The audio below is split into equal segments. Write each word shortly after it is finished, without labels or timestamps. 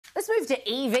Let's move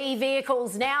to EV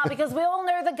vehicles now, because we all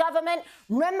know the government.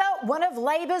 Remember one of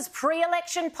Labor's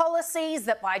pre-election policies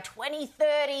that by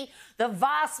 2030, the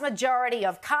vast majority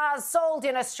of cars sold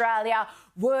in Australia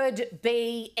would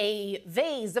be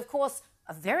EVs. Of course,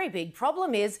 a very big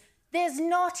problem is there's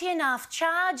not enough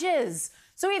chargers.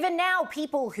 So even now,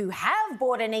 people who have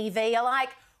bought an EV are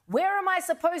like, where am I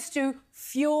supposed to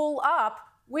fuel up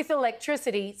with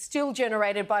electricity still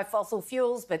generated by fossil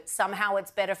fuels, but somehow it's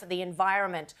better for the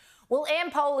environment? Well,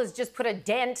 Ampol has just put a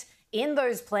dent in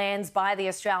those plans by the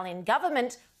Australian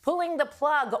government, pulling the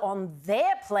plug on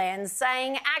their plans,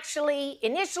 saying, actually,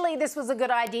 initially this was a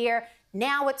good idea,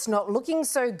 now it's not looking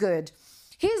so good.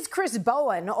 Here's Chris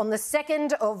Bowen on the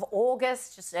 2nd of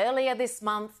August, just earlier this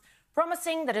month,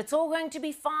 promising that it's all going to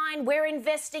be fine. We're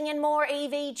investing in more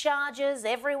EV chargers.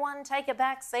 Everyone take a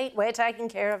back seat. We're taking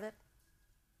care of it.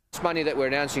 This money that we're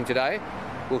announcing today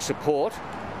will support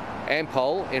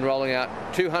Ampol in rolling out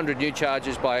 200 new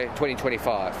chargers by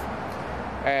 2025.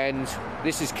 And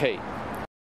this is key.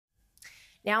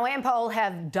 Now, Ampol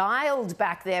have dialed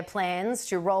back their plans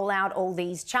to roll out all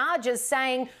these chargers,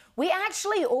 saying we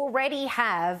actually already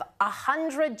have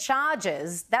 100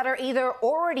 chargers that are either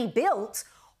already built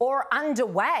or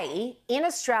underway in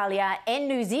Australia and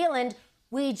New Zealand.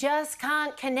 We just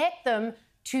can't connect them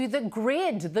to the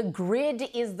grid. The grid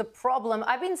is the problem.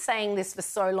 I've been saying this for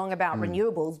so long about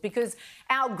renewables because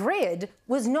our grid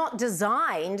was not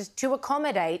designed to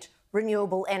accommodate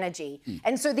renewable energy.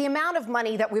 And so the amount of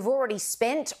money that we've already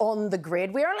spent on the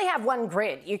grid, we only have one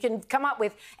grid. You can come up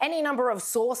with any number of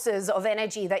sources of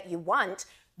energy that you want.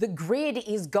 The grid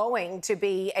is going to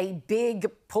be a big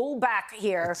pullback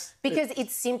here because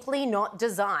it's simply not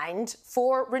designed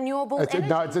for renewable energy.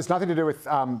 No, it's nothing to do with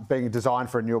being designed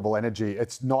for renewable energy.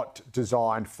 It's not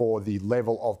designed for the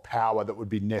level of power that would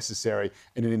be necessary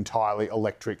in an entirely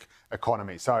electric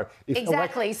economy. So if it's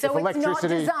not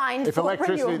designed for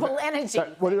renewable energy.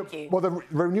 Well, the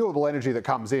renewable energy that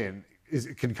comes in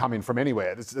can come in from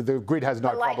anywhere. The grid has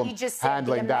no problem you just said,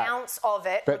 handling the amounts of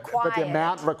it required. But the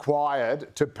amount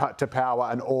required to power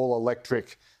an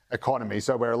all-electric economy,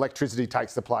 so where electricity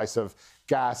takes the place of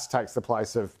gas, takes the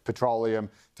place of petroleum,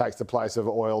 takes the place of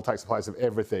oil, takes the place of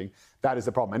everything, that is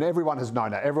the problem. And everyone has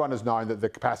known that. Everyone has known that the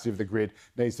capacity of the grid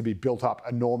needs to be built up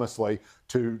enormously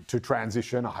to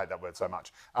transition, I hate that word so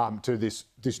much, to this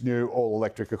new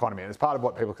all-electric economy. And it's part of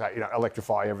what people say,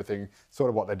 electrify everything, sort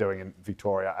of what they're doing in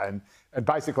Victoria. And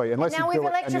basically, unless you do it... Now we've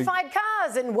electrified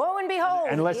cars, and woe and behold,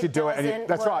 unless you do it,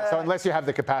 that's right. So unless you have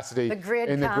the capacity in the grid,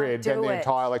 then the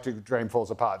entire electric dream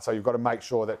falls apart. So you've got to make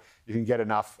sure that you can get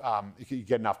enough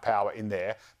power in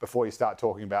there before you start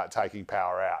talking about taking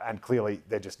power out. And clearly,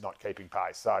 they're just not keeping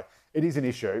pace. So it is an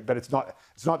issue, but it's not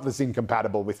this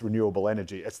incompatible with renewable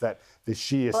energy. It's that the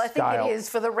sheer scale... Well, I think it is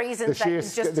for the reasons that you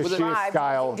just described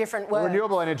in different words.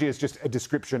 Renewable energy is just a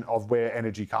description of where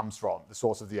energy comes from, the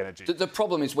source of the energy. The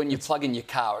problem is when you plug in your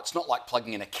car, it's not like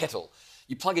plugging in a kettle.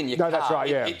 You plug in your car, that's right,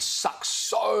 it sucks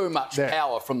so much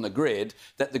power from the grid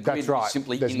that the grid is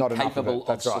simply incapable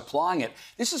of supplying it.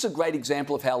 This is a great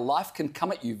example of how life can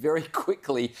come at you very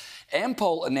quickly.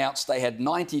 Ampol announced they had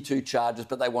 92 chargers,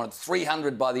 but they wanted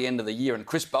 300 by the end of the year. And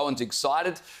Chris Bowen's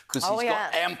excited because he's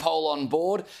got Ampol on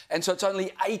board. And so it's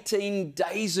only 18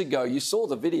 days ago, you saw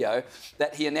the video,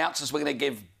 that he announces we're going to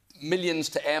give millions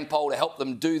to Ampol to help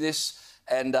them do this.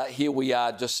 And here we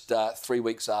are just 3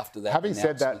 weeks after that. Having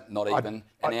said that, and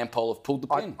Ampol have pulled the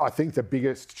pin. I think the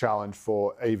biggest challenge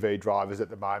for EV drivers at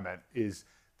the moment is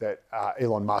that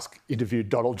Elon Musk interviewed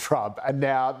Donald Trump, and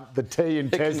now the T in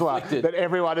Tesla that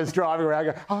everyone is driving around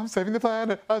going, I'm saving the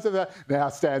planet, I'm saving that, now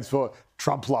stands for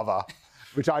Trump lover,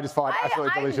 which I just find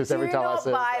absolutely delicious every time I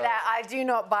see it. I do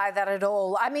not buy that at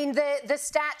all. I mean, the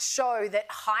stats show that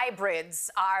hybrids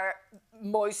are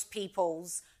most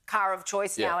people's car of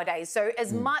choice nowadays. So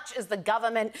as much as the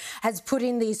government has put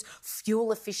in these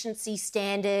fuel efficiency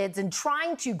standards and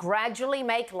trying to gradually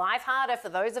make life harder for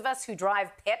those of us who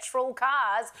drive petrol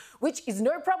cars, which is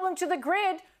no problem to the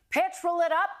grid, petrol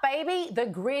it up, baby. The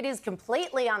grid is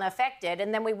completely unaffected.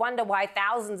 And then we wonder why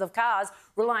thousands of cars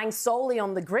relying solely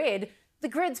on the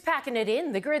grid's packing it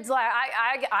in. The grid's like,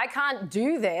 I can't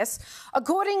do this.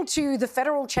 According to the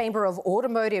Federal Chamber of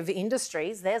Automotive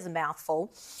Industries, there's a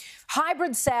mouthful,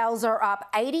 hybrid sales are up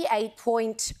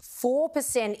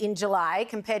 88.4% in July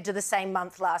compared to the same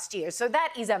month last year. So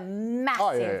that is a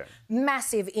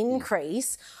massive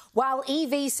increase. While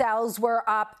EV sales were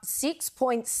up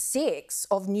 6.6%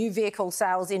 of new vehicle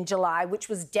sales in July, which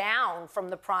was down from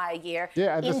the prior year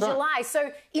in July.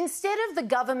 So instead of the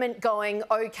government going,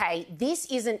 OK, this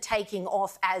isn't taking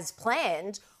off as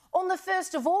planned, On the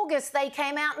 1st of August, they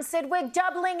came out and said, we're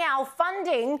doubling our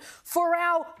funding for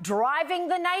our Driving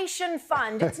the Nation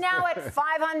fund. It's now at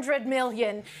 500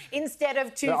 million instead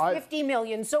of 250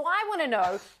 million. So I want to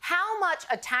know, how much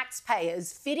are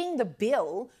taxpayers fitting the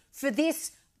bill for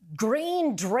this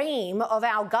green dream of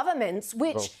our governments,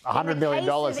 which $100 million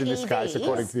in this case,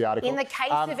 according to the article. In the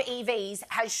case of EVs,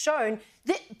 has shown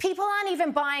that people aren't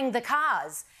even buying the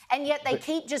cars, and yet they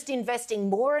keep just investing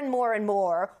more and more and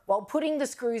more while putting the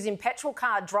screws in petrol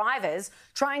car drivers,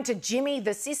 trying to jimmy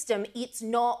the system. It's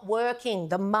not working.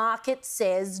 The market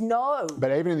says no.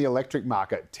 But even in the electric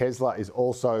market, Tesla is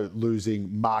also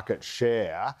losing market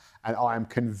share, and I am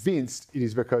convinced it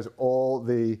is because all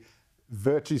the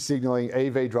virtue signalling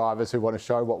EV drivers who want to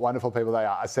show what wonderful people they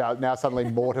are now suddenly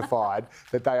mortified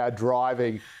that they are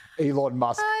driving Elon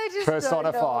Musk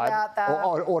personified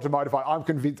or automotified. I'm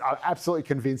convinced. I'm absolutely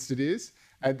convinced it is,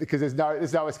 and because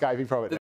there's no escaping from it.